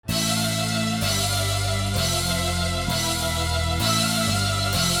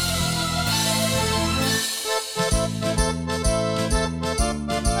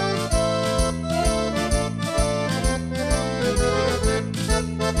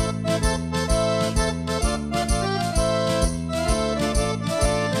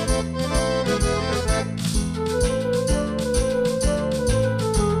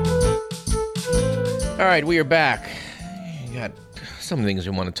All right, we are back. We got some things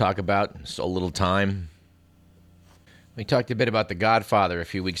we want to talk about. So little time. We talked a bit about The Godfather a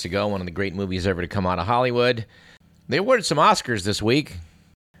few weeks ago, one of the great movies ever to come out of Hollywood. They awarded some Oscars this week.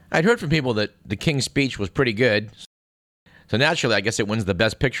 I'd heard from people that The King's Speech was pretty good. So naturally, I guess it wins the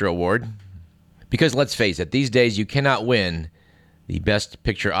Best Picture award. Because let's face it, these days you cannot win the Best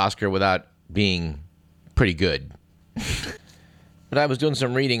Picture Oscar without being pretty good. But I was doing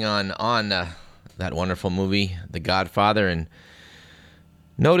some reading on that wonderful movie, The Godfather, and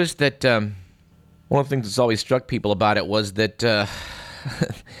noticed that one of the things that's always struck people about it was that the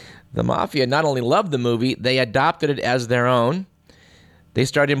Mafia not only loved the movie, they adopted it as their own. They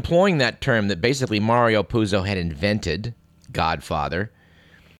started employing that term that basically Mario Puzo had invented, Godfather,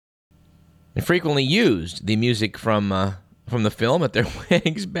 and frequently used the music from the film at their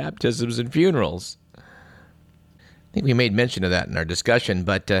weddings, baptisms, and funerals. I think we made mention of that in our discussion,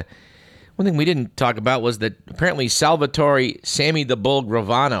 but one thing we didn't talk about was that apparently Salvatore Sammy the Bull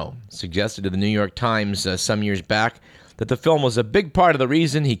Gravano suggested to the New York Times some years back that the film was a big part of the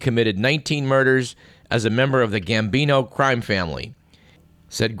reason he committed 19 murders as a member of the Gambino crime family.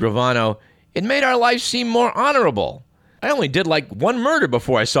 Said Gravano, "It made our life seem more honorable. I only did like one murder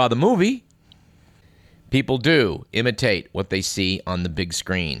before I saw the movie." People do imitate what they see on the big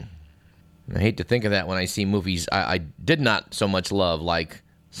screen. I hate to think of that when I see movies I did not so much love, like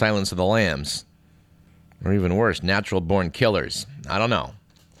Silence of the Lambs, or even worse, Natural Born Killers. I don't know.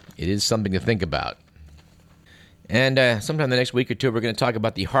 It is something to think about. And sometime the next week or two, we're going to talk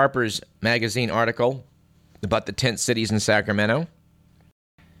about the Harper's Magazine article about the tent cities in Sacramento.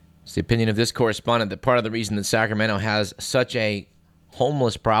 It's the opinion of this correspondent that part of the reason that Sacramento has such a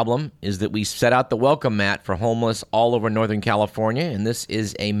homeless problem is that we set out the welcome mat for homeless all over Northern California, and this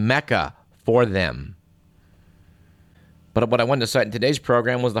is a mecca for them. But what I wanted to cite in today's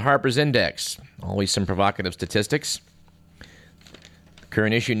program was the Harper's Index. Always some provocative statistics. The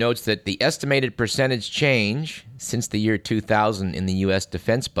current issue notes that the estimated percentage change since the year 2000 in the U.S.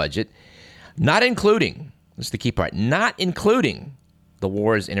 defense budget, not including, this is the key part, not including the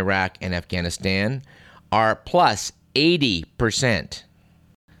wars in Iraq and Afghanistan, are plus 80%.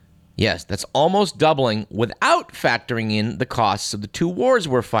 Yes, that's almost doubling without factoring in the costs of the two wars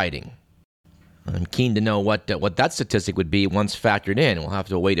we're fighting. I'm keen to know what that statistic would be once factored in. We'll have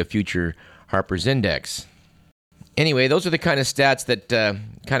to await a future Harper's Index. Anyway, those are the kind of stats that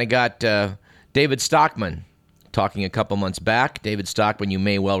kind of got David Stockman talking a couple months back. David Stockman, you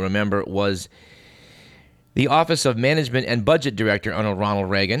may well remember, was the Office of Management and Budget Director under Ronald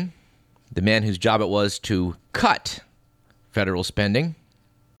Reagan, the man whose job it was to cut federal spending.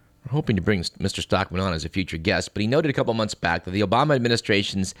 We're hoping to bring Mr. Stockman on as a future guest, but he noted a couple months back that the Obama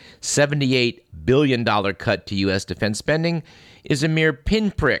administration's $78 billion cut to U.S. defense spending is a mere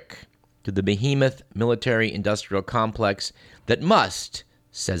pinprick to the behemoth military-industrial complex that must,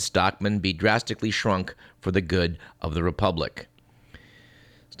 says Stockman, be drastically shrunk for the good of the republic.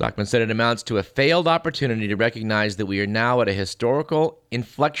 Stockman said it amounts to a failed opportunity to recognize that we are now at a historical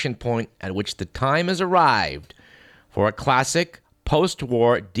inflection point at which the time has arrived for a classic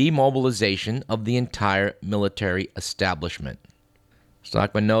post-war demobilization of the entire military establishment.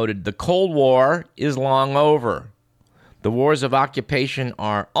 Stockman noted the Cold War is long over. The wars of occupation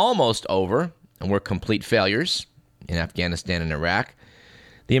are almost over and were complete failures in Afghanistan and Iraq.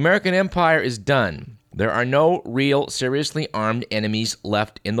 The American empire is done. There are no real, seriously armed enemies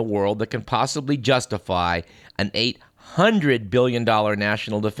left in the world that can possibly justify an $800 billion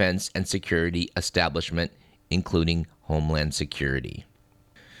national defense and security establishment, including Homeland Security.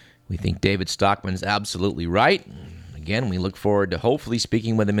 We think David Stockman's absolutely right. Again, we look forward to hopefully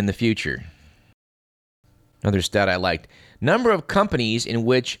speaking with him in the future. Another stat I liked. Number of companies in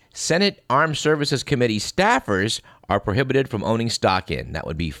which Senate Armed Services Committee staffers are prohibited from owning stock in. That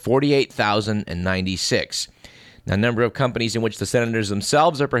would be 48,096. Now, number of companies in which the senators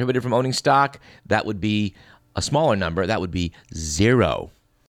themselves are prohibited from owning stock, that would be a smaller number. That would be 0.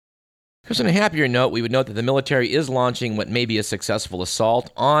 Because on a happier note, we would note that the military is launching what may be a successful assault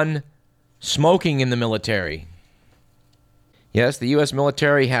on smoking in the military. Yes, the U.S.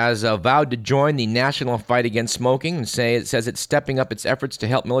 military has vowed to join the national fight against smoking and says it's stepping up its efforts to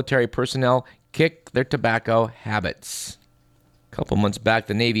help military personnel kick their tobacco habits. A couple months back,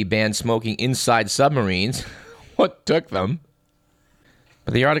 the Navy banned smoking inside submarines. What took them?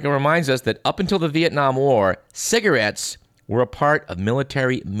 But the article reminds us that up until the Vietnam War, cigarettes were a part of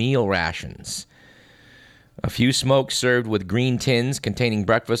military meal rations. A few smokes served with green tins containing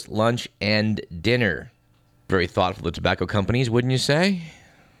breakfast, lunch, and dinner. Very thoughtful of tobacco companies, wouldn't you say?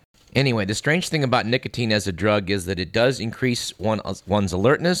 Anyway, the strange thing about nicotine as a drug is that it does increase one's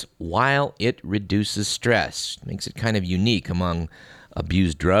alertness while it reduces stress. Makes it kind of unique among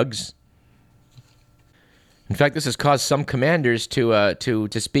abused drugs. In fact, this has caused some commanders to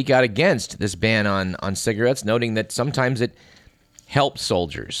speak out against this ban on cigarettes, noting that sometimes it helps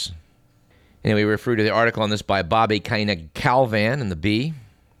soldiers. Anyway, we refer to the article on this by Bobby Calvan in the Bee.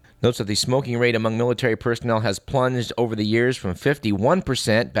 Notes that the smoking rate among military personnel has plunged over the years from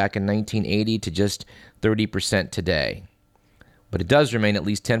 51% back in 1980 to just 30% today. But it does remain at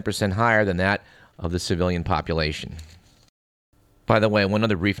least 10% higher than that of the civilian population. By the way, one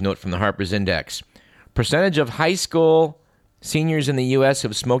other brief note from the Harper's Index. Percentage of high school seniors in the U.S. who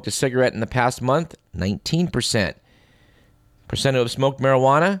have smoked a cigarette in the past month, 19%. Percent who have smoked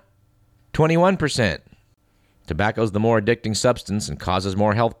marijuana, 21%. Tobacco is the more addicting substance and causes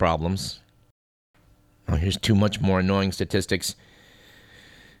more health problems. Oh, here's two much more annoying statistics.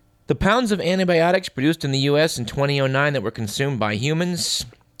 The pounds of antibiotics produced in the U.S. in 2009 that were consumed by humans,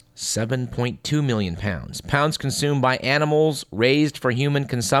 7.2 million pounds. Pounds consumed by animals raised for human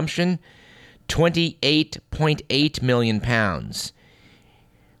consumption, 28.8 million pounds.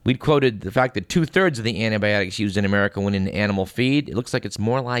 We'd quoted the fact that 2/3 of the antibiotics used in America went into animal feed. It looks like it's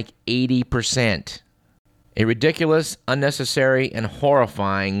more like 80%. A ridiculous, unnecessary, and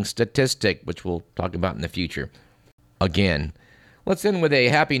horrifying statistic, which we'll talk about in the future. Again, let's end with a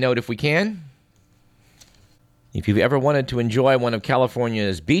happy note if we can. If you've ever wanted to enjoy one of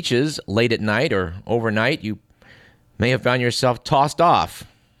California's beaches late at night or overnight, you may have found yourself tossed off.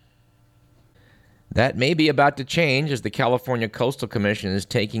 That may be about to change as the California Coastal Commission is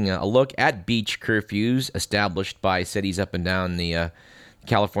taking a look at beach curfews established by cities up and down the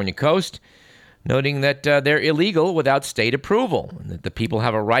California coast, noting that they're illegal without state approval, and that the people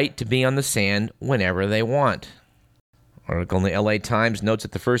have a right to be on the sand whenever they want. Article in the LA Times notes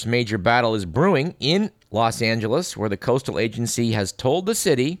that the first major battle is brewing in Los Angeles, where the coastal agency has told the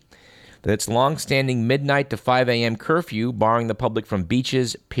city that its long-standing midnight to 5 a.m. curfew, barring the public from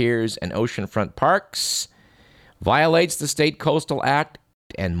beaches, piers, and oceanfront parks, violates the State Coastal Act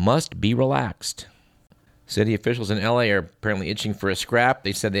and must be relaxed. City officials in LA are apparently itching for a scrap.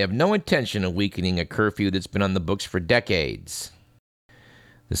 They said they have no intention of weakening a curfew that's been on the books for decades.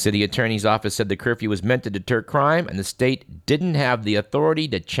 The city attorney's office said the curfew was meant to deter crime, and the state didn't have the authority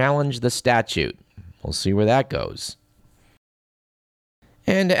to challenge the statute. We'll see where that goes.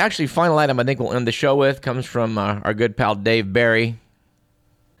 And actually, final item I think we'll end the show with comes from our good pal Dave Barry.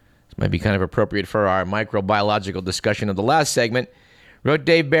 This might be kind of appropriate for our microbiological discussion of the last segment. Wrote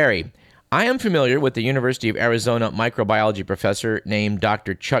Dave Barry, I am familiar with the University of Arizona microbiology professor named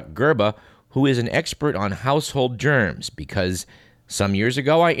Dr. Chuck Gerba, who is an expert on household germs, because some years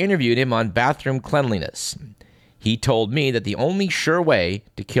ago I interviewed him on bathroom cleanliness. He told me that the only sure way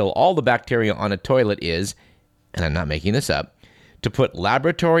to kill all the bacteria on a toilet is, and I'm not making this up, to put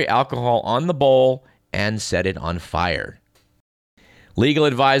laboratory alcohol on the bowl and set it on fire. Legal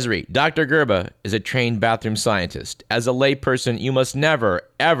advisory. Dr. Gerba is a trained bathroom scientist. As a layperson, you must never,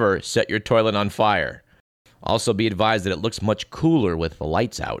 ever set your toilet on fire. Also be advised that it looks much cooler with the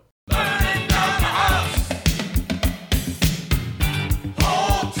lights out.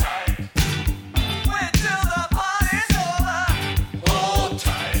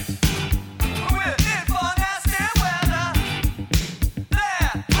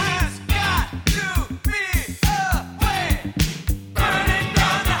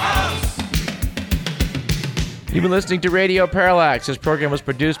 You've been listening to Radio Parallax. This program was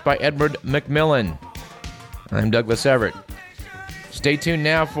produced by Edward McMillan. I'm Douglas Everett. Stay tuned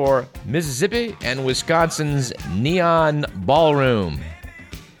now for Mississippi and Wisconsin's Neon Ballroom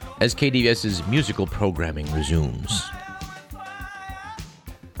as KDVS's musical programming resumes.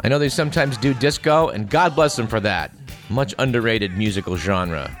 I know they sometimes do disco, and God bless them for that. Much underrated musical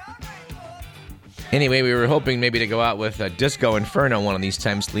genre. Anyway, we were hoping maybe to go out with a Disco Inferno one of these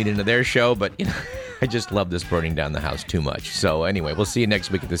times to lead into their show, but I just love this burning down the house too much. So anyway, we'll see you next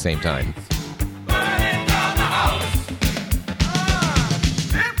week at the same time.